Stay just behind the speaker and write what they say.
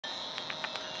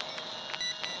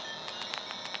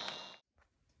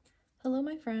Hello,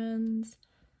 my friends.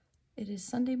 It is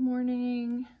Sunday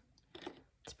morning.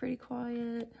 It's pretty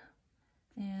quiet,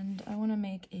 and I want to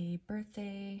make a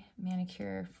birthday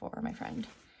manicure for my friend.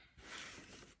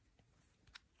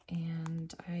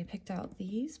 And I picked out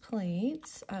these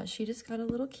plates. She just got a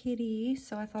little kitty,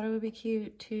 so I thought it would be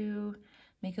cute to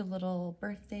make a little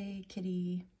birthday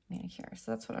kitty manicure.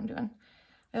 So that's what I'm doing.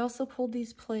 I also pulled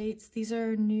these plates. These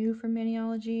are new from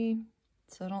Maniology,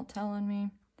 so don't tell on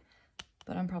me,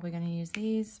 but I'm probably going to use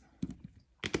these.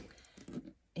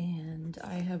 And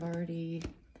I have already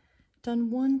done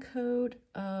one coat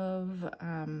of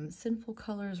Sinful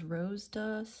Colors Rose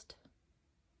Dust.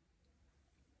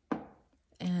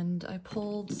 And I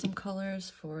pulled some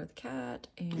colors for the cat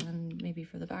and maybe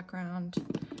for the background.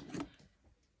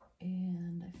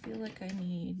 And I feel like I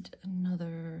need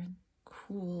another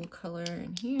cool color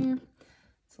in here.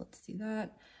 So let's do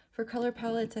that. For color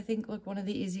palettes, I think one of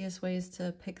the easiest ways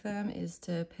to pick them is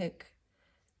to pick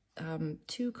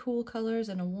two cool colors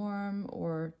and a warm,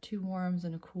 or two warms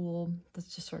and a cool.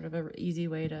 That's just sort of an easy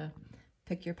way to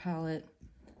pick your palette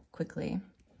quickly.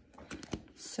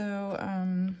 So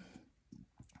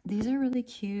these are really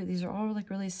cute. These are all like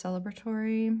really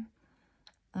celebratory.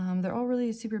 They're all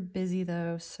really super busy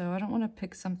though, so I don't want to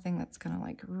pick something that's gonna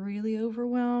like really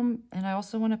overwhelm, and I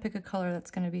also want to pick a color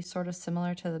that's going to be sort of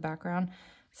similar to the background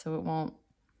so it won't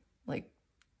like,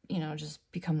 you know,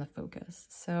 just become the focus.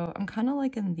 So I'm kind of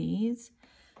liking these,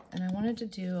 and I wanted to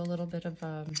do a little bit of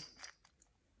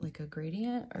like a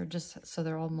gradient, or just so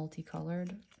they're all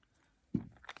multicolored.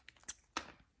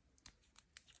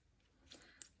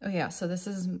 Oh yeah, so this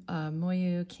is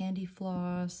Moyu Candy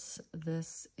Floss,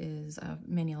 this is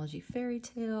Maniology Fairy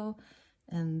Tale,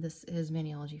 and this is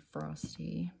Maniology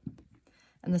Frosty.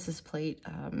 And this is plate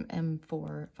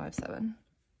M457.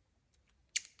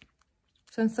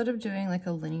 So instead of doing like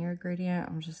a linear gradient,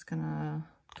 I'm just gonna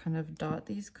kind of dot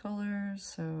these colors.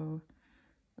 So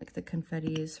like the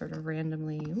confetti is sort of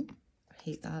randomly, ooh, I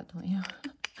hate that, don't you?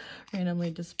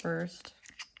 Randomly dispersed.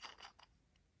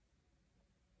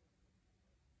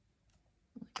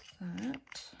 Like that.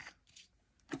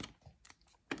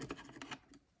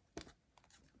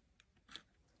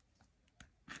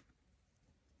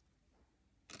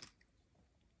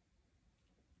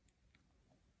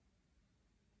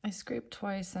 I scraped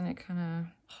twice and it kind of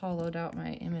hollowed out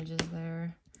my images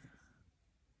there.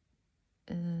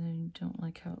 I don't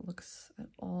like how it looks at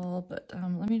all, but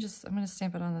I'm gonna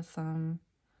stamp it on the thumb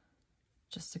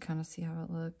just to kind of see how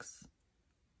it looks.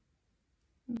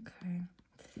 Okay.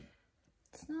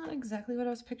 It's not exactly what I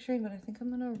was picturing, but I think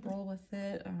I'm gonna roll with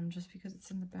it just because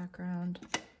it's in the background.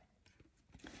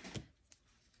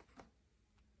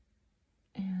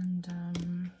 And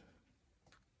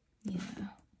yeah,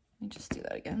 let me just do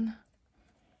that again.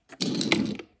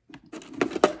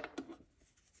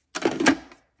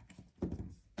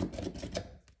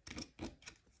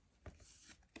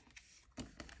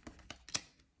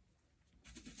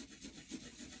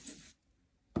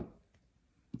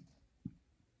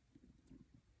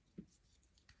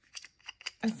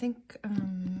 I think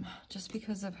just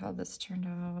because of how this turned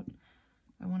out,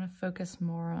 I want to focus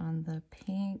more on the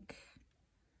pink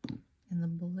and the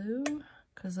blue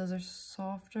because those are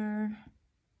softer.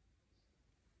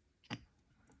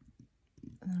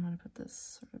 And I'm going to put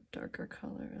this sort of darker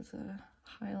color as a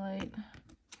highlight.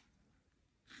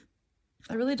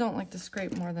 I really don't like to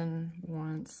scrape more than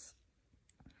once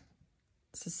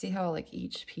to see how like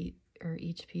each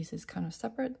piece is kind of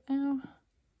separate now.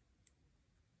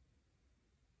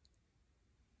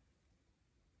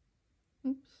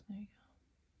 Oops, there you go.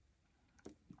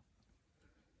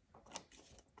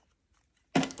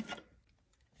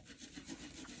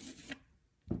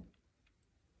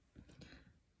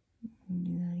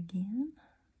 Do that again.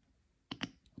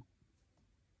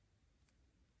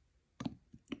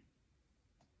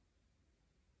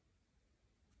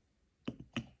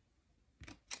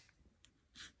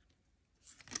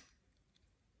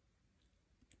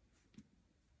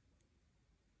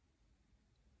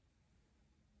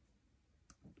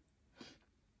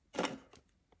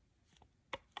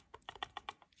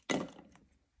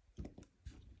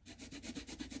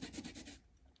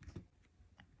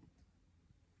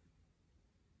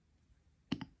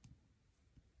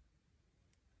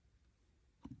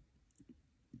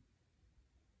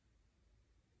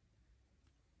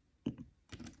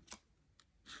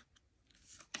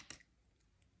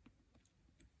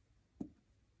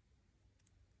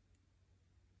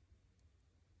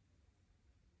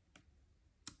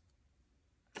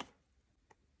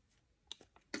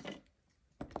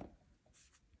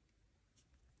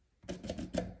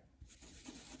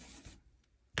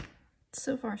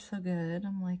 So far so good.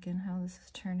 I'm liking how this is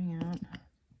turning out.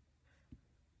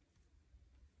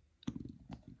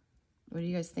 What do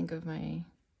you guys think of my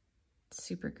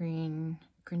super green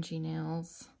grungy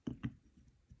nails?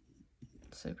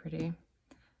 So pretty.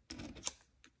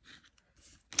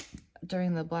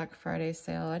 During the Black Friday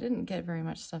sale, I didn't get very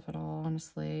much stuff at all,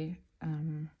 honestly. I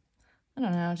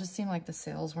don't know, it just seemed like the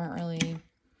sales weren't really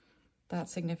that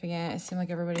significant. It seemed like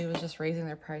everybody was just raising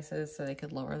their prices so they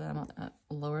could lower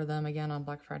them again on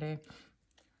Black Friday.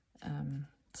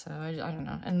 So I don't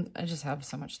know, and I just have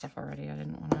so much stuff already. I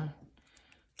didn't want to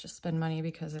just spend money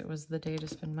because it was the day to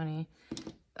spend money.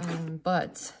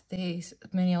 But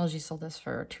Maniology sold this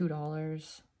for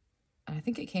 $2. I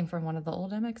think it came from one of the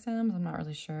old MXMs. I'm not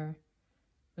really sure.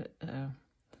 But, that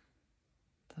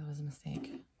was a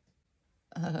mistake.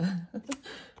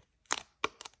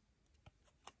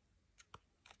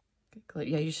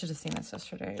 Yeah, you should have seen this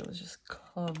yesterday. It was just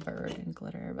covered in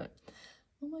glitter, but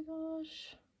oh my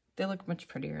gosh. They look much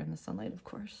prettier in the sunlight, of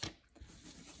course.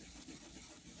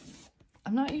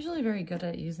 I'm not usually very good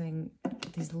at using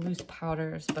these loose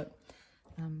powders, but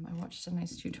I watched a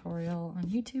nice tutorial on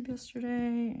YouTube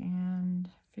yesterday and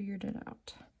figured it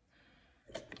out.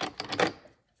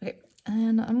 Okay,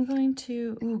 and I'm going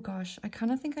to, oh gosh, I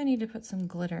kind of think I need to put some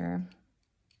glitter.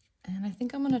 And I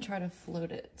think I'm going to try to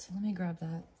float it. So let me grab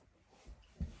that.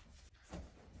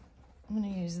 I'm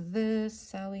going to use this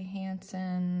Sally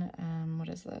Hansen, what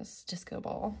is this? Disco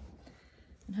ball.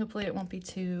 And hopefully it won't be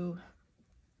too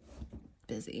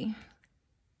busy.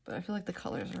 But I feel like the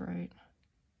colors are right.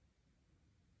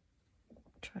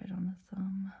 Try it on the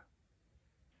thumb.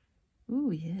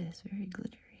 Ooh, yes, very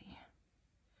glittery.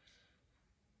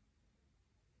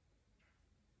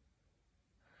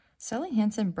 Sally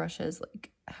Hansen brushes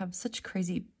like have such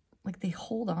crazy, like they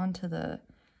hold on to the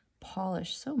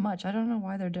polish so much. I don't know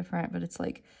why they're different, but it's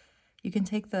like you can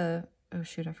take the, oh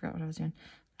shoot, I forgot what I was doing.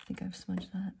 I think I've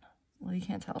smudged that. Well, you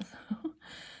can't tell.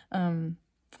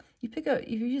 If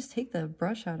you just take the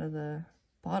brush out of the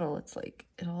bottle, it's like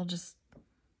it all just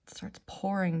starts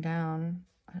pouring down.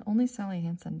 Only Sally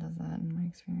Hansen does that in my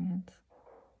experience.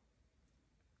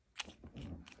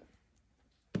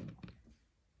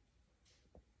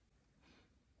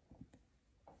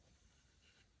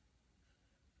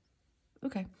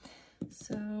 Okay,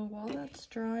 so while that's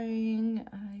drying,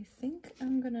 I think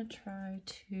I'm gonna try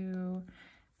to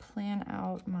plan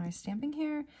out my stamping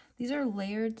here. These are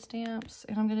layered stamps,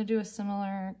 and I'm gonna do a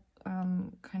similar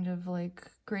kind of like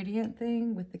gradient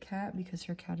thing with the cat because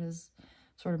her cat is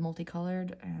sort of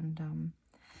multicolored, and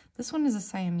this one is a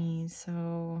Siamese,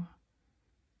 so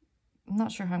I'm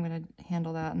not sure how I'm gonna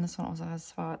handle that, and this one also has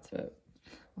spots, but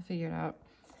we'll figure it out.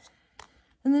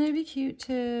 And then it'd be cute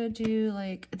to do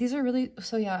like, these are really,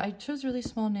 so yeah, I chose really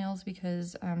small nails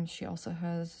because she also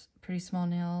has pretty small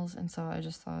nails, and so I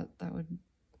just thought that would,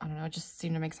 I don't know, it just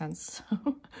seemed to make sense.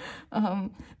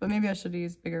 But maybe I should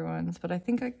use bigger ones. But I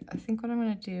think what I'm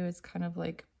gonna do is kind of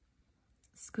like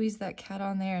squeeze that cat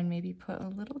on there and maybe put a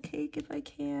little cake if I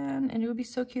can. And it would be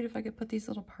so cute if I could put these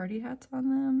little party hats on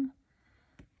them.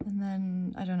 And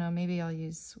then, I don't know, maybe I'll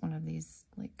use one of these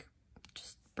like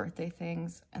just birthday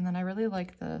things. And then I really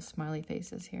like the smiley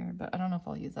faces here, but I don't know if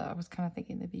I'll use that. I was kind of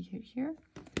thinking they'd be cute here.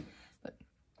 But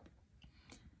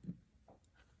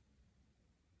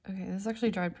okay, this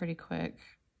actually dried pretty quick,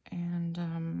 and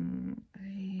I'm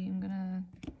gonna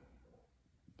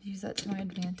use that to my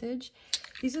advantage.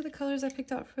 These are the colors I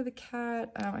picked out for the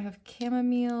cat. I have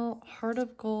chamomile, heart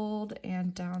of gold,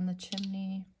 and down the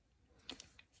chimney.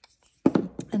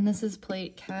 And this is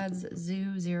plate CADS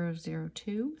Zoo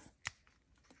 002.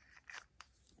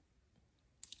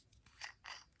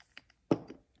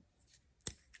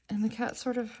 And the cat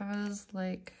sort of has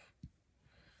like,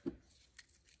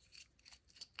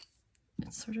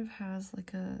 it sort of has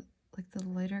like the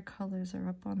lighter colors are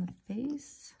up on the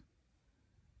face.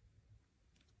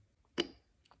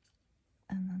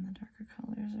 And then the darker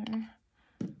colors are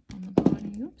on the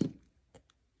body. Oops.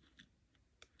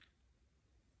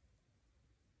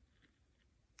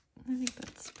 I think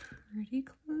that's pretty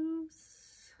close.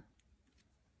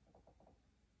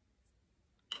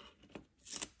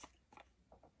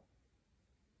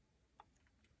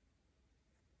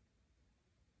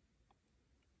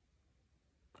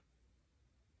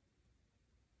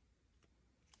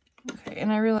 Okay,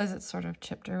 and I realize it's sort of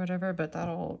chipped or whatever, but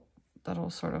that'll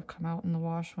sort of come out in the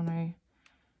wash when I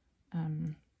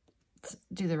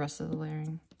do the rest of the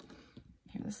layering.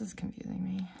 Here, this is confusing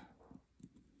me.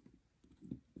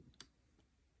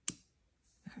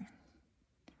 Okay.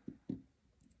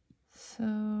 So,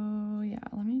 yeah,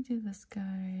 let me do this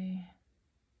guy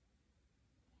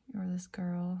or this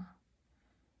girl.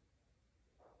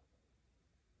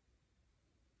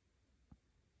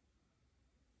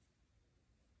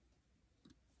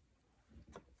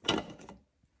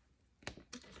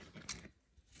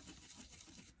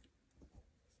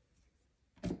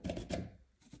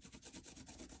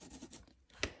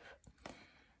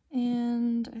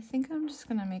 I think I'm just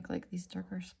gonna make like these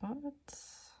darker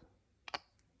spots.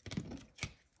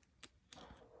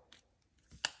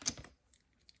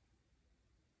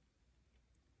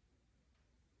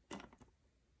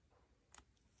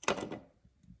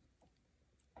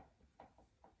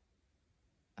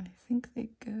 I think they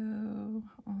go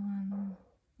on,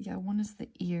 yeah, one is the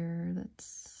ear,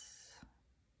 that's,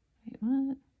 wait,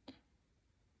 what?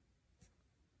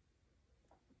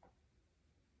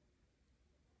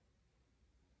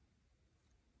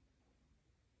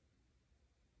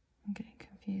 I'm getting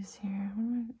confused here.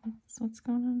 What's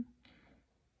going on?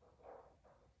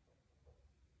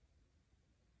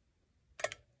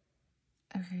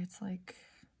 Okay, it's like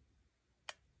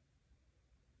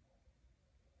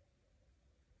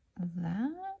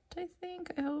that, I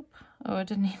think, I hope. Oh, it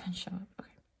didn't even show up.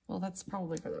 Okay, well, that's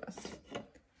probably for the best.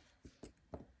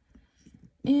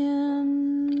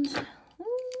 And let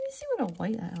me see what a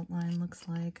white outline looks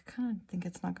like. I kind of think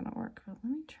it's not gonna work, but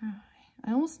let me try.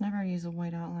 I almost never use a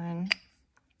white outline.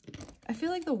 I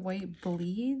feel like the white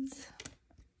bleeds.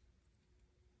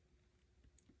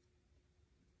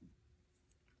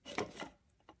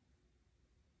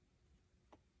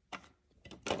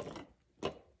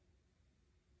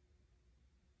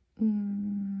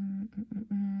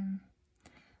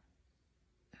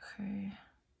 Okay.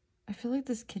 I feel like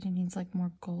this kitty needs like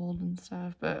more gold and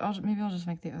stuff, but maybe I'll just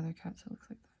make the other cat so it looks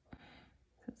like that.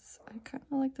 Because I kind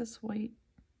of like this white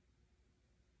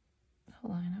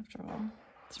line after all.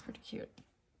 It's pretty cute.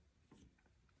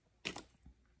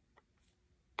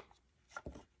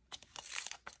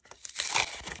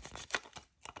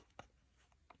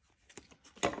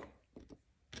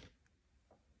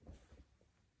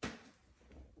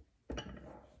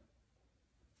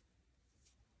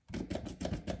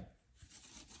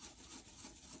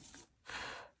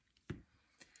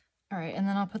 All right, and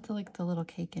then I'll put the little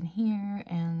cake in here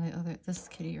and this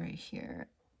kitty right here.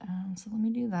 So let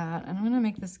me do that. And I'm gonna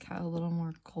make this cat a little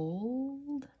more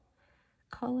gold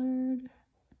colored,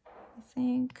 I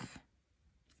think.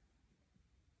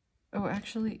 Oh,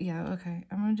 actually, yeah, okay.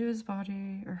 I'm gonna do his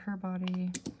body or her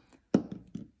body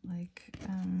like,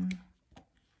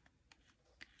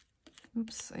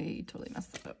 oops, I totally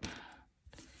messed it up.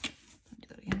 Let me do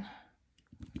that again.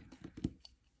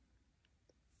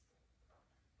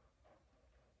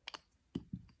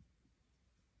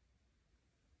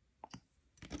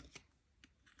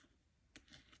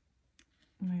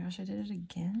 Oh my gosh, I did it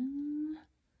again.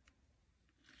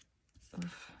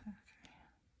 Oof, okay.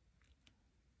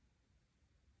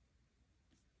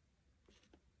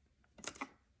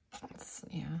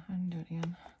 Yeah, I can do it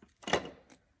again.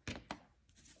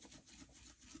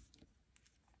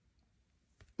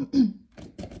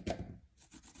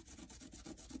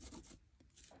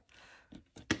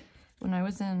 When I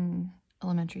was in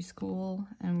elementary school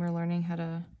and we're learning how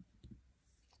to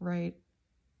write,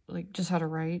 like just how to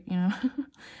write, you know,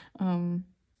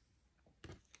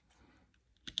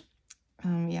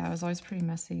 yeah, I was always pretty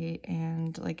messy,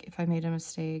 and like if I made a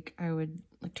mistake, I would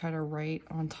like try to write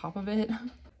on top of it,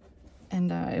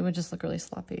 and it would just look really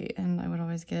sloppy, and I would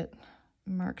always get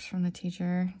marks from the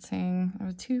teacher saying I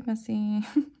was too messy.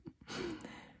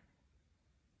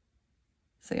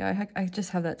 So yeah, I just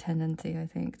have that tendency, I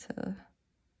think, to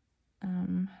I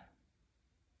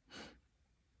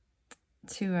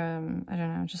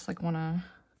don't know, just like want to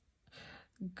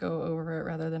go over it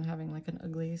rather than having like an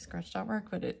ugly scratched out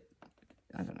mark, but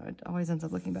I don't know, it always ends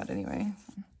up looking bad anyway.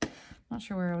 So not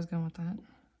sure where I was going with that.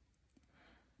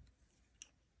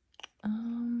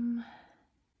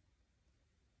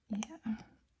 Yeah.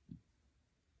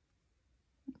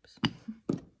 Oops.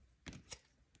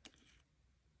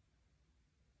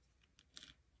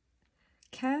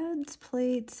 CAD's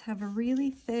plates have a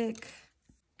really thick,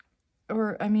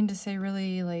 or I mean to say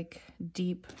really like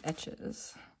deep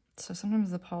etches. So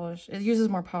sometimes the polish, it uses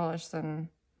more polish than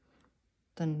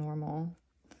normal.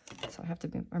 So I have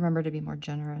to remember to be more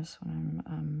generous when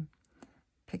I'm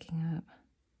picking up.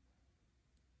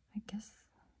 I guess,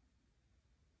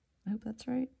 I hope that's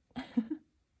right.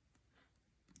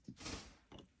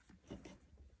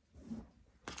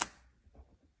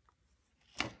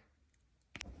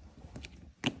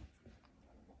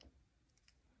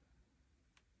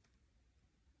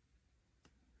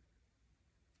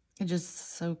 It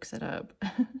just soaks it up.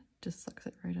 Just sucks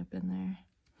it right up in there.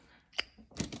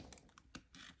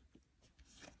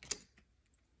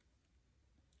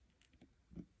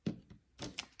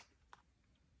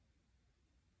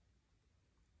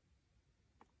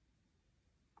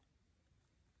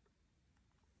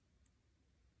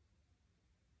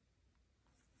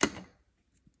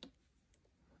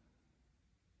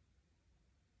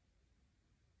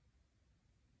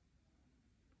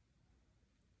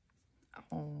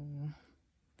 Oh.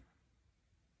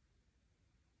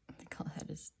 I think I'll add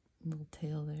his little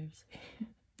tail there.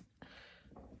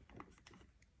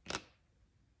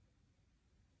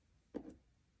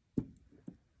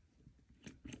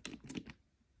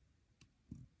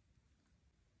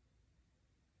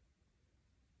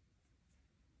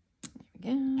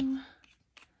 There we go.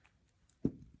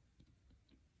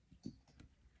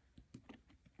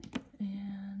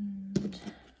 And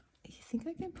you think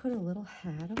I can put a little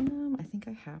hat on them? I think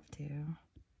I have to.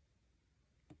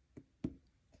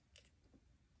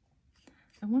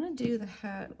 I want to do the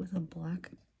hat with a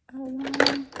black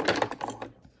outline.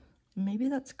 Maybe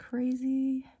that's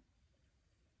crazy.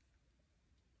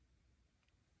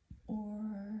 Or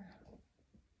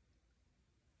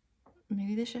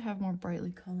maybe they should have more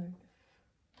brightly colored.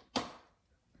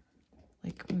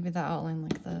 Like maybe the outline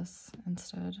like this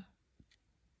instead.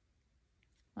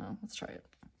 Oh, let's try it.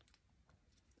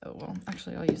 Oh, well,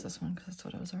 actually I'll use this one because that's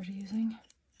what I was already using.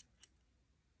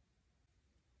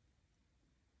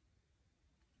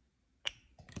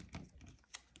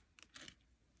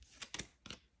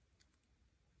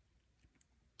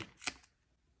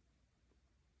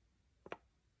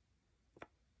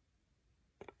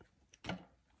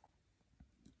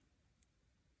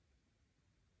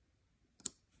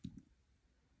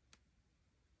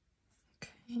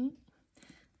 Okay,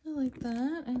 I like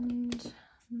that. And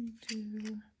let me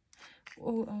do,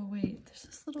 oh wait, there's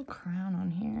this little crown on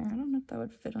here. I don't know if that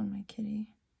would fit on my kitty.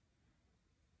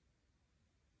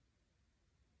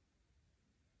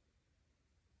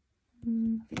 I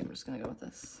think I'm just gonna go with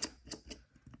this.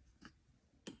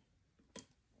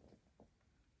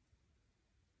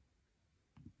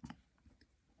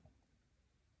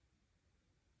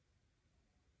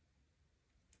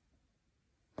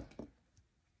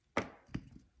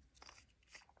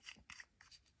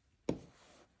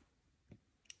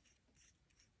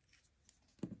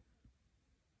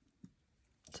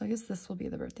 So I guess this will be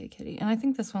the birthday kitty. And I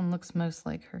think this one looks most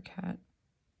like her cat.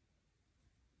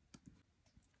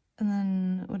 And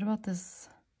then what about this?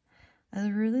 I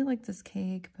really like this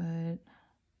cake, but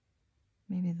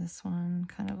maybe this one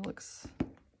kind of looks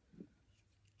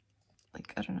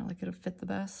like, I don't know, like it'll fit the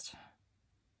best.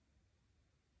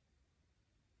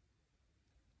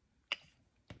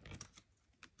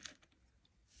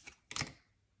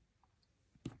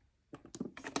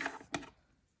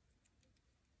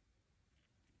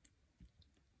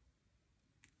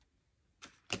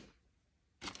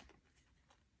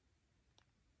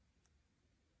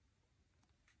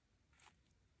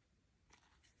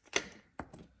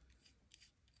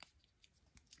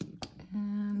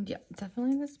 And yeah,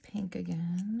 definitely this pink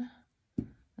again.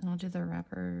 And I'll do the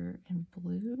wrapper in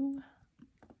blue.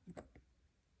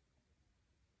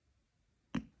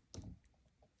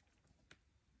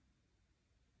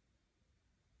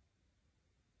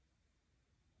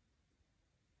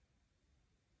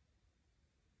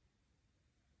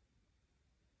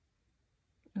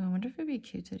 Oh, I wonder if it'd be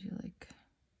cute to do like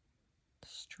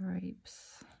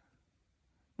stripes.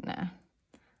 Nah, I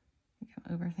think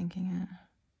I'm overthinking it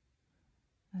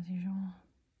as usual.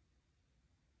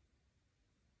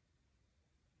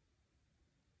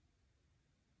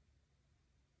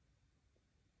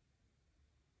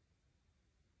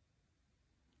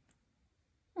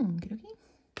 Okay.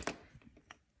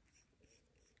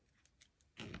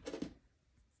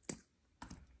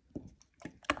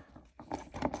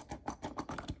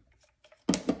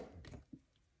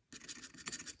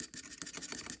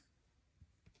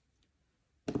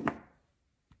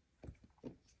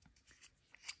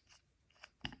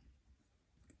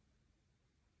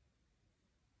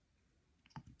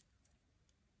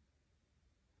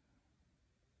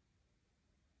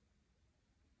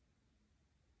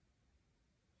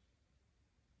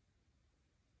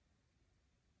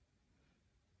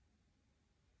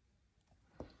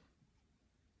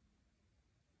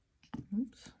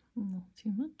 Oops, a little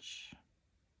too much.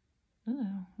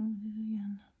 Uh-oh, I'll do it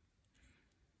again.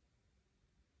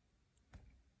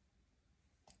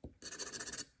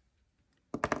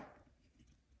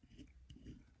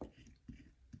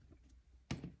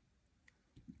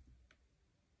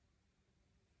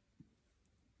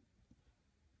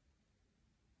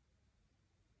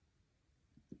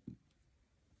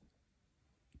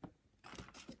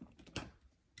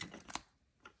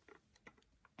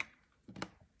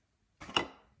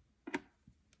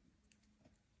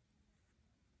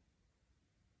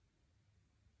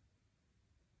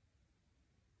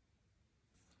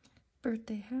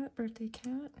 Birthday hat, birthday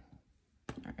cat.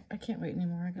 All right, I can't wait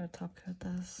anymore. I gotta top coat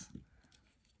this.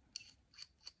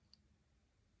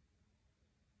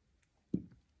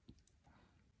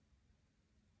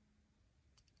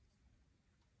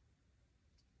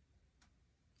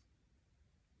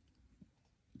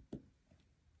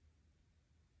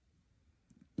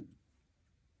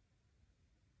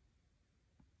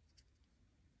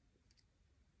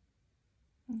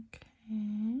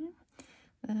 Okay,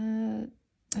 that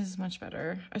is much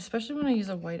better, especially when I use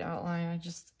a white outline.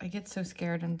 I get so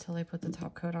scared until I put the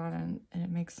top coat on and it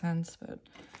makes sense, but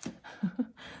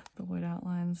the white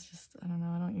outlines just, I don't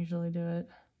know, I don't usually do it.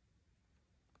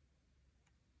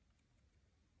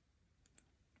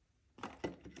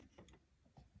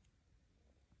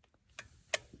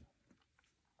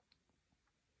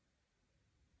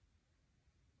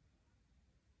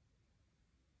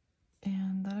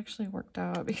 And that actually worked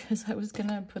out because I was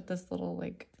gonna put this little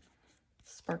like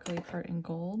sparkly part in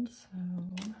gold, so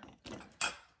let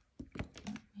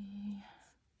me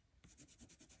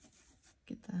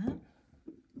get that.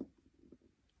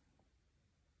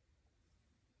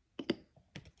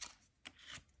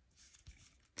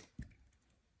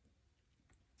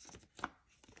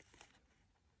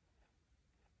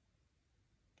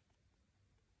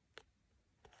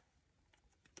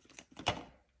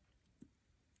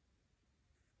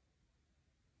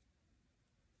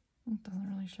 It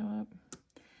doesn't really show up.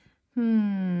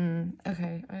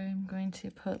 Okay, I'm going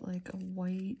to put like a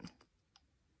white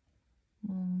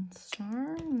little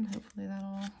star and hopefully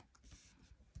that'll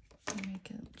make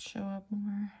it show up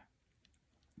more.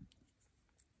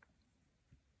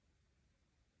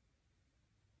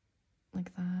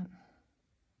 Like that.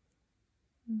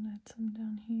 And add some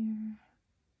down here.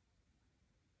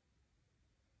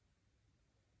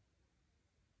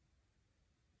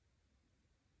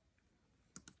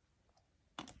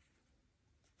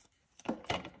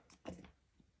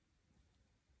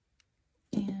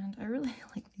 And I really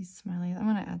like these smileys. I'm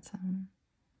gonna add some.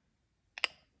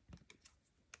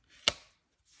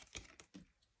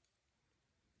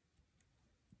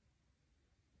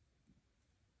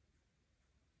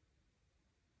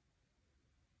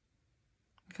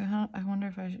 Okay, I wonder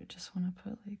if I should just want to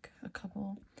put like a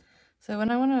couple. So when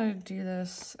I want to do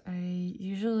this, I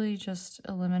usually just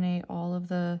eliminate all of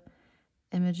the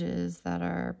images that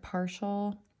are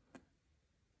partial.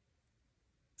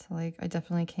 So like I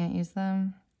definitely can't use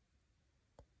them.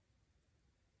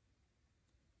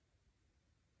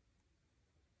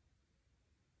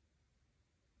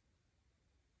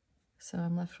 So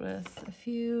I'm left with a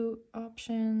few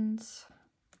options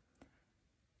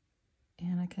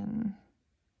and I can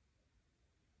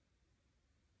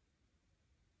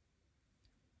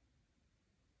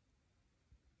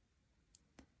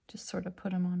just sort of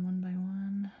put them on one by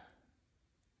one.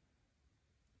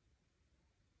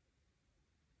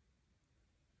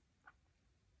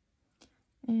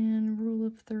 And rule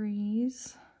of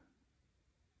threes.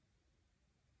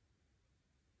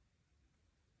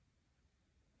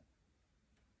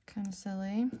 Kind of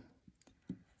silly.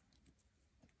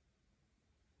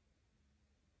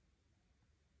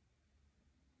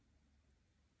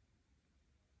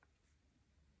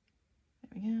 There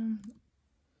we go.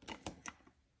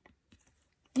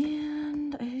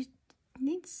 And I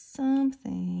need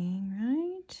something,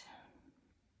 right?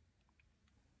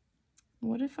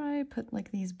 What if I put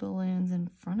like these balloons in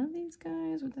front of these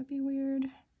guys? Would that be weird?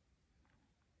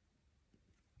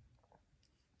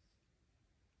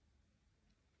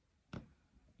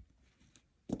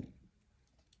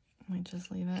 I might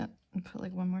just leave it and put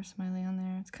like one more smiley on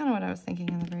there. It's kind of what I was thinking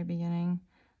in the very beginning.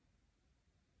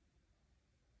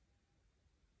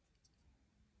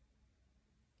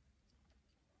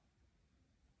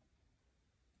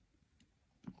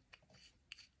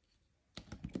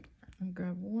 I'll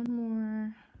grab one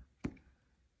more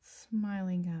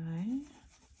smiley guy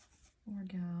or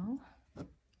gal.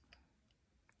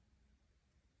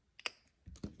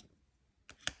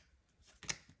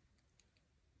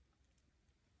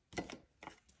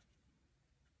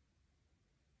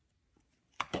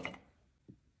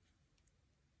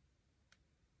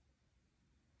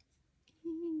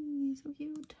 So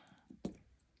cute.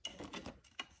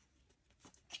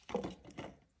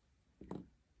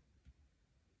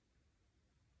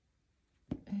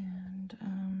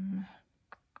 And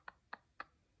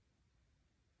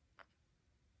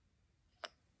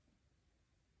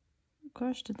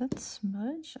gosh, did that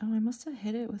smudge? Oh, I must have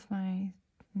hit it with my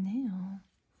nail.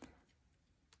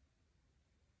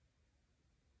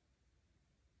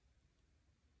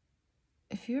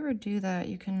 If you ever do that,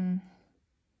 you can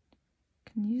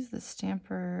use the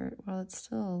stamper while it's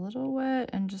still a little wet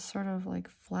and just sort of like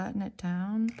flatten it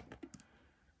down.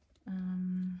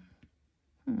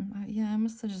 Yeah, I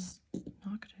must have just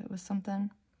knocked it with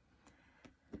something.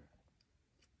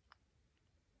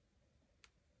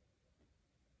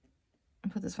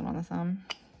 I'll put this one on the thumb.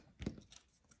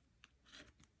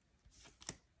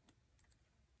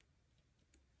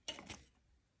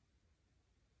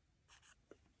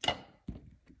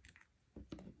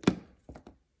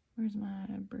 Where's my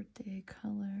birthday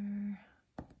color?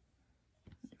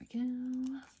 go.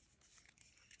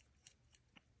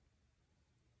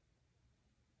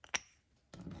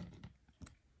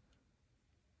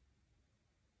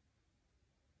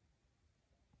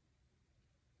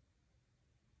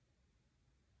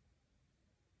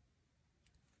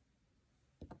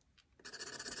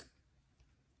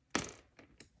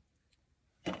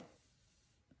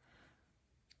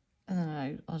 And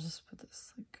then I'll just put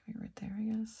this like right there, I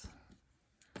guess.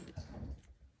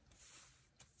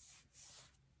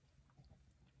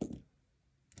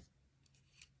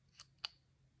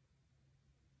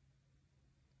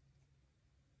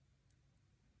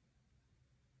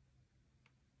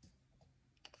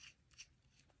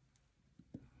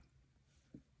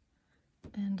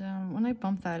 And when I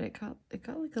bumped that, it got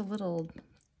like a little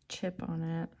chip on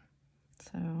it.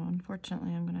 So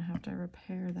unfortunately, I'm gonna have to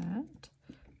repair that.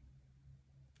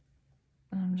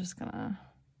 And I'm just gonna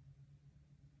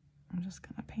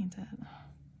paint it.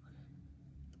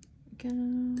 Go.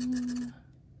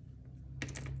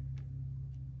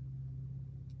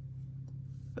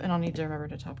 And I'll need to remember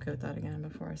to top coat that again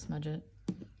before I smudge it,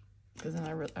 because then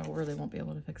I really won't be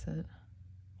able to fix it.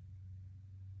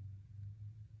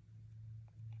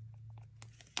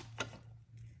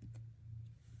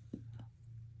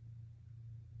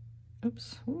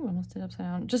 Oops, ooh, almost did upside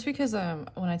down. Just because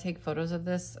when I take photos of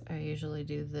this, I usually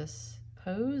do this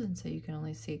pose, and so you can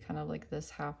only see kind of like this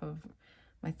half of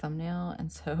my thumbnail,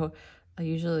 and so I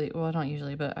usually, well, I don't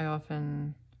usually, but I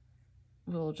often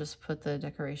will just put the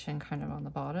decoration kind of on the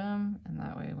bottom, and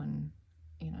that way when,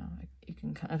 you know, you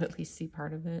can kind of at least see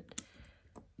part of it.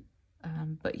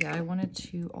 But yeah, I wanted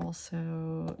to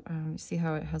also see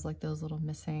how it has like those little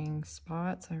missing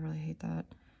spots. I really hate that.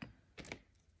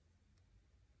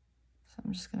 So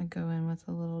I'm just going to go in with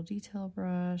a little detail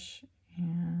brush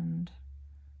and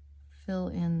fill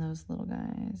in those little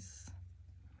guys.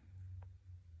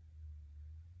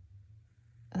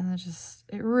 And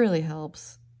it really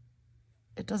helps.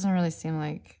 It doesn't really seem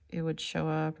like it would show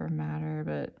up or matter,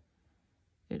 but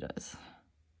it does.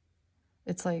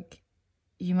 It's like,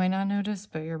 you might not notice,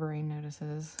 but your brain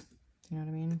notices. You know what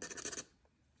I mean?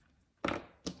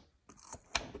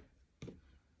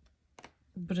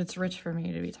 But it's rich for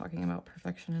me to be talking about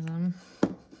perfectionism.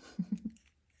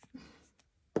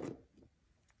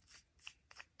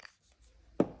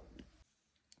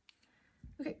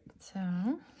 Okay,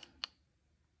 so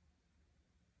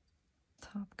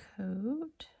top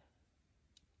coat.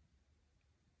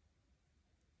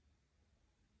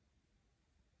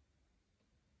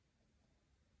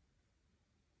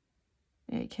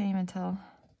 Yeah, you can't even tell.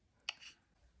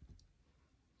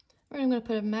 All right, I'm going to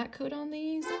put a matte coat on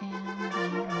these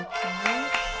and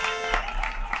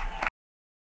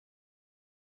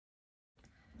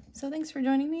so thanks for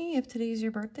joining me. If today's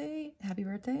your birthday, happy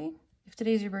birthday. If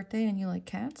today's your birthday and you like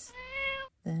cats,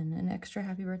 then an extra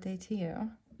happy birthday to you.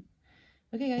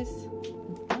 Okay, guys.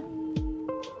 Bye.